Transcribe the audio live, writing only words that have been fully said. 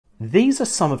These are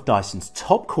some of Dyson's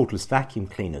top cordless vacuum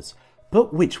cleaners,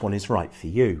 but which one is right for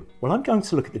you? Well, I'm going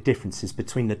to look at the differences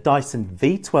between the Dyson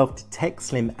V12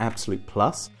 Slim Absolute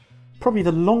Plus, probably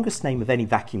the longest name of any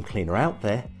vacuum cleaner out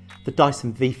there, the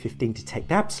Dyson V15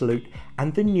 Detect Absolute,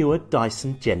 and the newer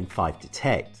Dyson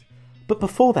Gen5detect. But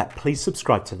before that, please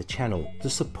subscribe to the channel. The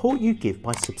support you give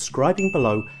by subscribing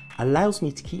below allows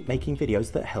me to keep making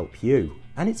videos that help you,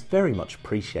 and it's very much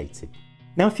appreciated.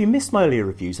 Now, if you missed my earlier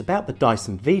reviews about the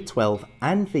Dyson V12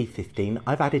 and V15,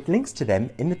 I've added links to them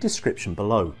in the description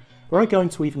below, where I go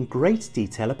into even greater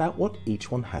detail about what each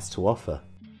one has to offer.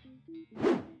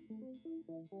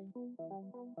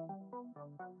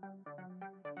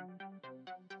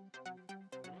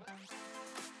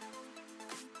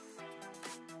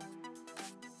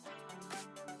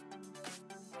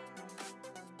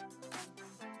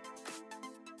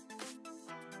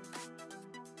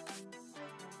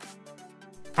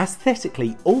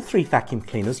 Aesthetically, all three vacuum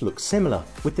cleaners look similar,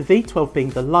 with the V12 being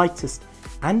the lightest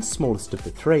and smallest of the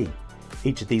three.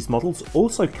 Each of these models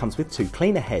also comes with two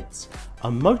cleaner heads, a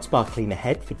motor bar cleaner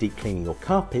head for deep cleaning your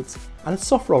carpets and a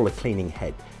soft roller cleaning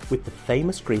head with the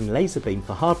famous green laser beam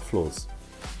for hard floors.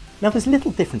 Now, there's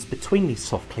little difference between these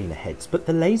soft cleaner heads, but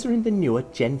the laser in the newer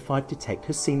Gen5detect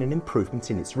has seen an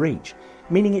improvement in its reach,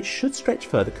 meaning it should stretch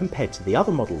further compared to the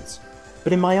other models.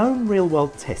 But in my own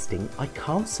real-world testing, I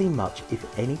can't see much,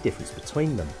 if any, difference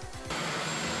between them.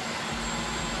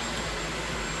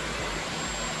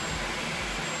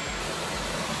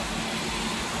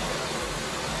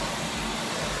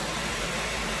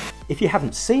 If you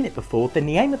haven't seen it before, then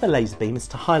the aim of the laser beam is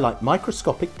to highlight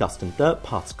microscopic dust and dirt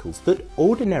particles that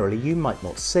ordinarily you might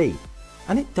not see.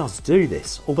 And it does do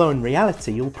this, although in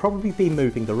reality you'll probably be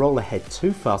moving the roller head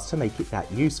too fast to make it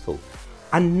that useful.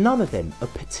 And none of them are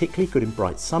particularly good in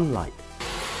bright sunlight.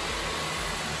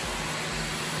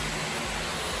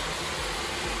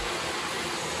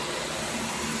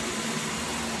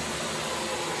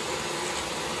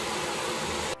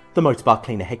 The motor bar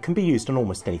cleaner head can be used on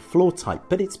almost any floor type,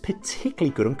 but it's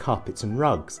particularly good on carpets and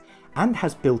rugs, and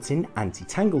has built-in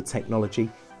anti-tangle technology,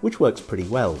 which works pretty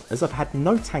well, as I've had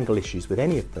no tangle issues with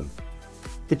any of them.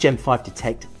 The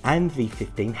Gen5detect and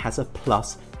V15 has a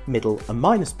plus, middle and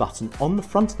minus button on the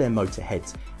front of their motor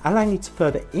heads, allowing you to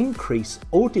further increase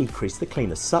or decrease the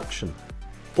cleaner's suction.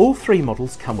 All three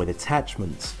models come with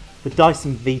attachments. The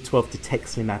Dyson V12 Detect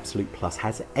Slim Absolute Plus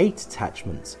has 8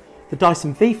 attachments, the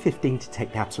Dyson V15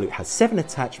 Detect Absolute has 7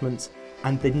 attachments,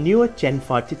 and the newer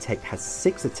Gen5detect has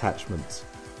 6 attachments,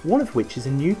 one of which is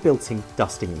a new built-in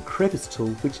dusting and crevice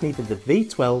tool which neither the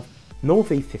V12 nor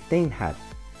V15 had.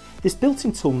 This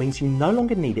built-in tool means you no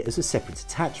longer need it as a separate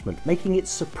attachment, making it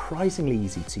surprisingly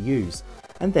easy to use,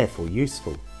 and therefore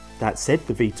useful. That said,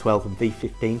 the V12 and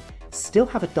V15 still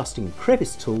have a dusting and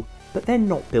crevice tool, but they're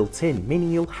not built in,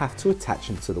 meaning you'll have to attach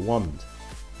them to the wand.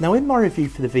 Now, in my review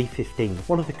for the V15,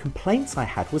 one of the complaints I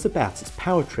had was about its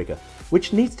power trigger,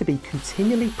 which needs to be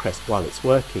continually pressed while it's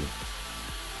working.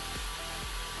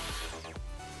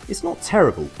 It's not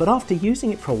terrible, but after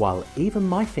using it for a while, even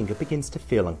my finger begins to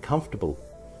feel uncomfortable.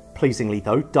 Pleasingly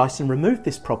though, Dyson removed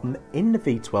this problem in the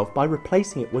V12 by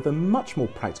replacing it with a much more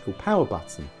practical power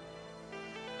button.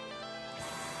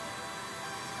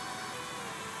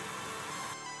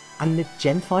 And the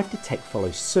Gen5detect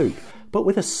follows suit, but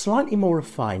with a slightly more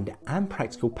refined and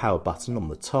practical power button on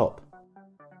the top.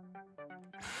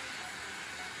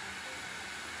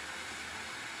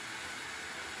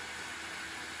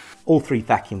 All three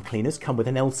vacuum cleaners come with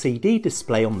an LCD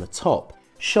display on the top,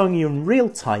 showing you in real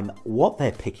time what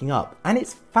they're picking up, and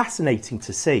it's fascinating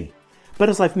to see. But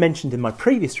as I've mentioned in my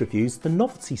previous reviews, the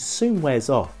novelty soon wears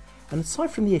off, and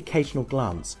aside from the occasional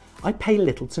glance, I pay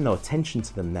little to no attention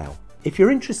to them now. If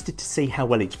you're interested to see how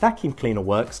well each vacuum cleaner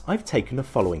works, I've taken the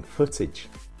following footage.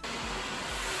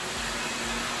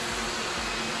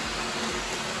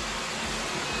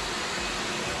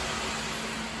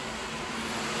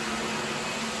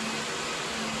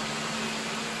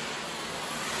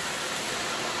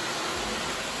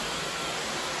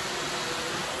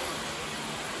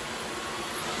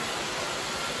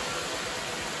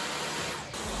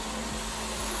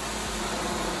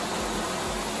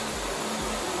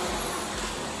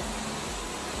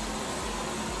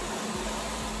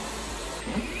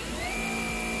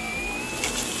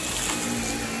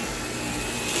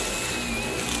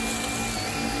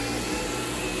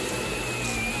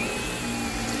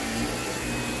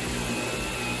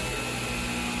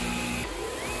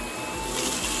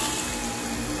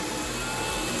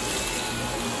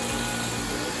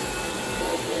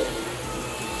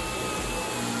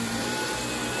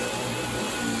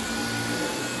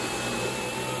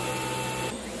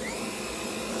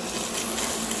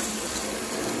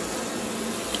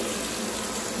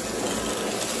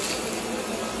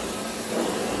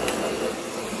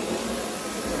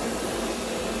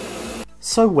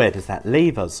 So where does that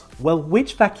leave us? Well,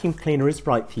 which vacuum cleaner is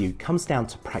right for you comes down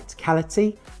to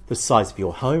practicality, the size of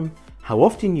your home, how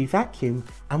often you vacuum,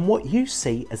 and what you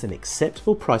see as an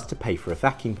acceptable price to pay for a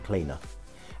vacuum cleaner.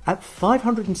 At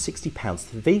 £560,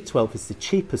 the V12 is the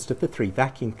cheapest of the three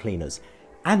vacuum cleaners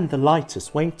and the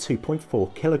lightest, weighing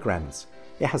 2.4 kilograms.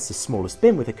 It has the smallest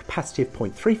bin with a capacity of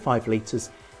 0.35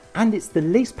 litres, and it's the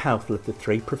least powerful of the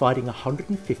three, providing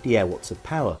 150 air watts of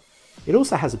power. It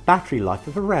also has a battery life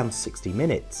of around 60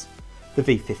 minutes. The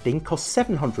V15 costs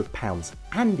 £700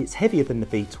 and it's heavier than the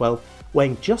V12,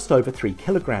 weighing just over 3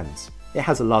 kilograms. It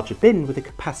has a larger bin with a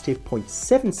capacity of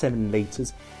 0.77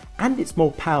 litres and it's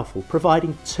more powerful,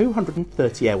 providing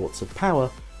 230 air watts of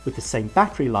power with the same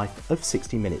battery life of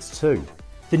 60 minutes too.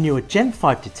 The newer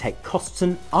Gen5detect costs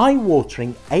an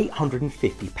eye-watering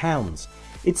 £850.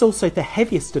 It's also the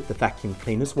heaviest of the vacuum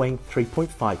cleaners, weighing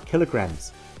 3.5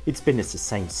 kilograms. Its bin is the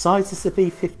same size as the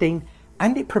V15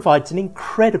 and it provides an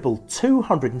incredible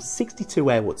 262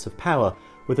 air watts of power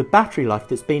with a battery life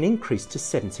that's been increased to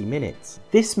 70 minutes.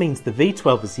 This means the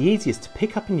V12 is the easiest to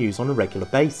pick up and use on a regular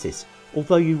basis,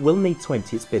 although you will need to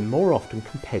empty its bin more often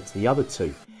compared to the other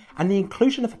two, and the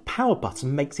inclusion of a power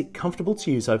button makes it comfortable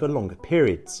to use over longer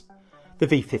periods. The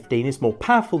V15 is more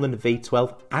powerful than the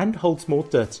V12 and holds more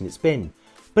dirt in its bin,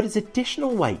 but its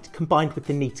additional weight combined with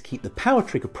the need to keep the power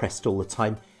trigger pressed all the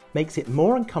time makes it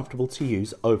more uncomfortable to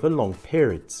use over long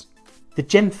periods. The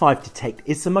Gen5detect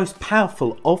is the most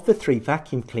powerful of the three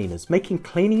vacuum cleaners, making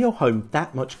cleaning your home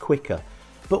that much quicker.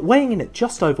 But weighing in at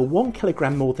just over 1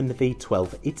 kilogram more than the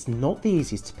V12, it's not the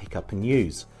easiest to pick up and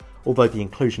use, although the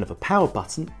inclusion of a power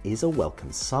button is a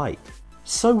welcome sight.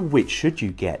 So which should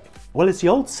you get? Well, as the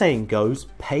old saying goes,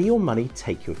 pay your money,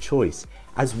 take your choice,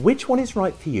 as which one is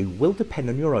right for you will depend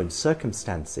on your own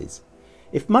circumstances.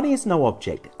 If money is no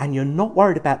object and you're not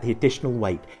worried about the additional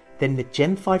weight, then the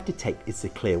Gen5detect is the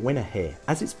clear winner here,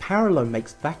 as its power alone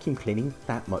makes vacuum cleaning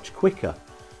that much quicker.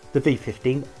 The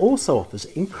V15 also offers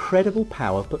incredible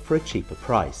power but for a cheaper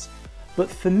price. But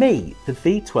for me, the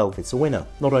V12 is the winner.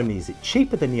 Not only is it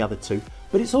cheaper than the other two,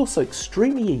 but it's also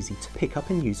extremely easy to pick up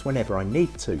and use whenever I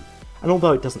need to. And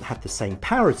although it doesn't have the same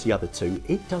power as the other two,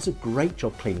 it does a great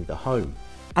job cleaning the home.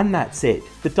 And that's it,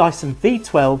 the Dyson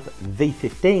V12,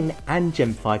 V15 and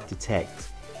Gen5detect.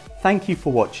 Thank you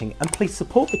for watching and please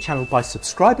support the channel by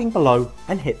subscribing below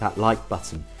and hit that like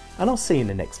button. And I'll see you in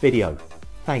the next video.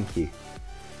 Thank you.